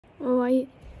Alright,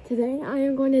 today I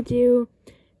am going to do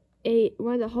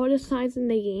one of the hardest signs in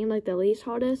the game, like the least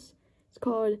hardest. It's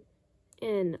called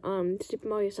in Super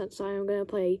Mario Sunshine. I'm gonna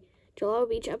play Gelato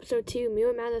Beach Episode 2,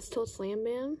 Mirror Madness Tilt Slam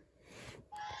Bam.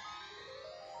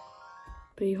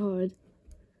 Pretty hard.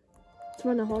 It's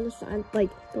one of the hardest signs, like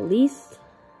the least.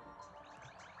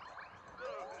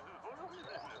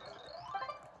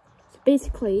 So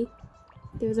basically,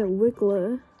 there's a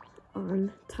wiggler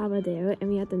on top of there, and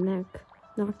we have to knock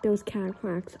those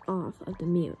cracks off of the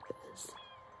mirrors.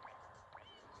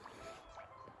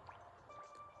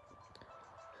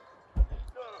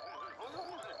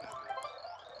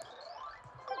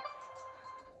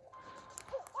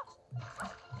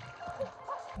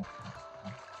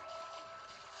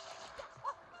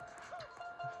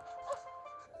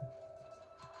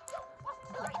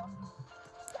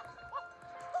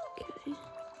 Okay.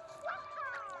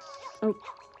 Oh,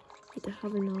 need to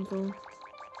have a novel.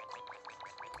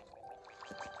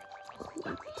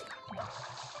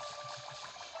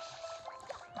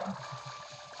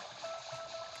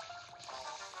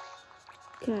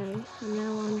 Okay, I'm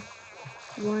now on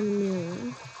 1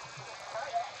 million.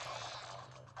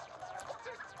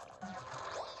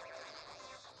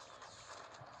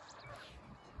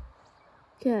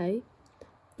 Okay,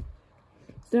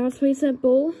 so that was pretty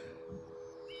simple.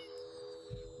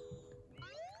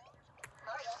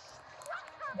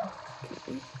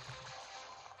 Okay.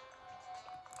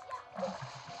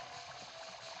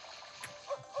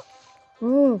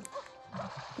 Oh,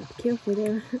 be careful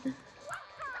there.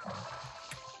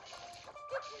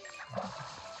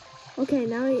 Okay,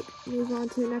 now we move on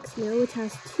to the next meal, which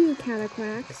has 2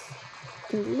 cracks.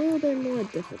 It's a little bit more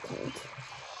difficult.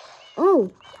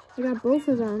 Oh, I got both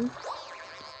of them.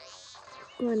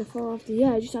 Going to fall off the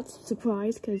edge. That's a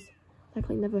surprise because that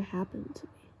like never happened to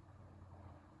me.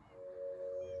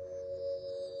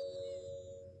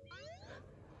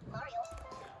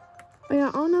 Oh yeah,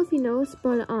 I don't know if you noticed,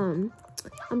 but I'm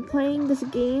playing this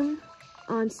game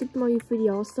on Super Mario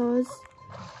 3D All-Stars,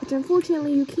 which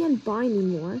unfortunately you can't buy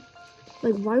anymore.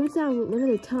 Like, why was that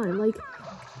limited time? Like,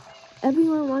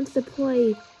 everyone wants to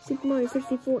play Super Mario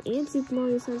 64 and Super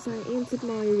Mario Sunshine and Super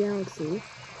Mario Galaxy.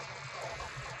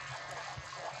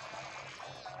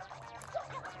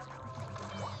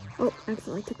 Oh,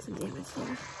 accidentally took some damage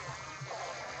there.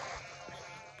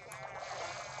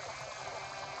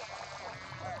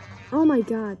 Oh my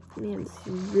god, man, this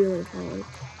is really hard.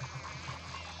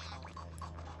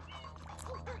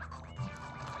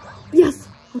 Yes!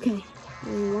 Okay,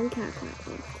 only 1 crack left.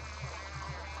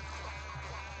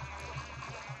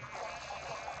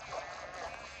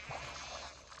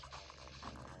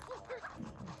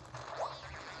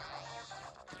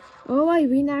 Oh, I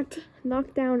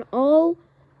knocked down all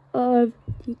of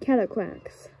the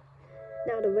cracks.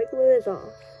 Now the wiggler is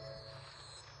off.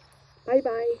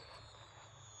 Bye-bye.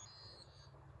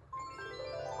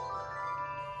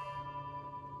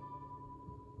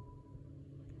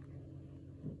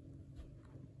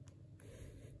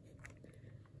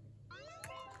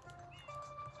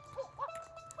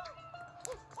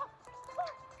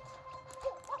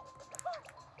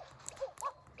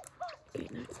 Okay,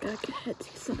 now it's gotta get head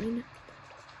to sign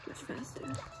much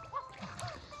faster.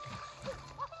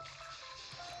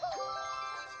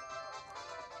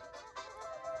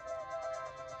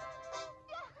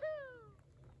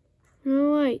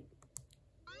 Alright.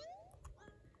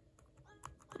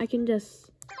 I can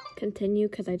just continue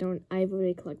because I've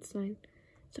already collected sign.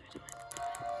 So I don't have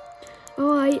to.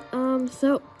 Alright,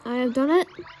 so I have done it.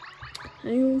 I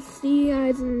will see you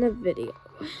guys in the video.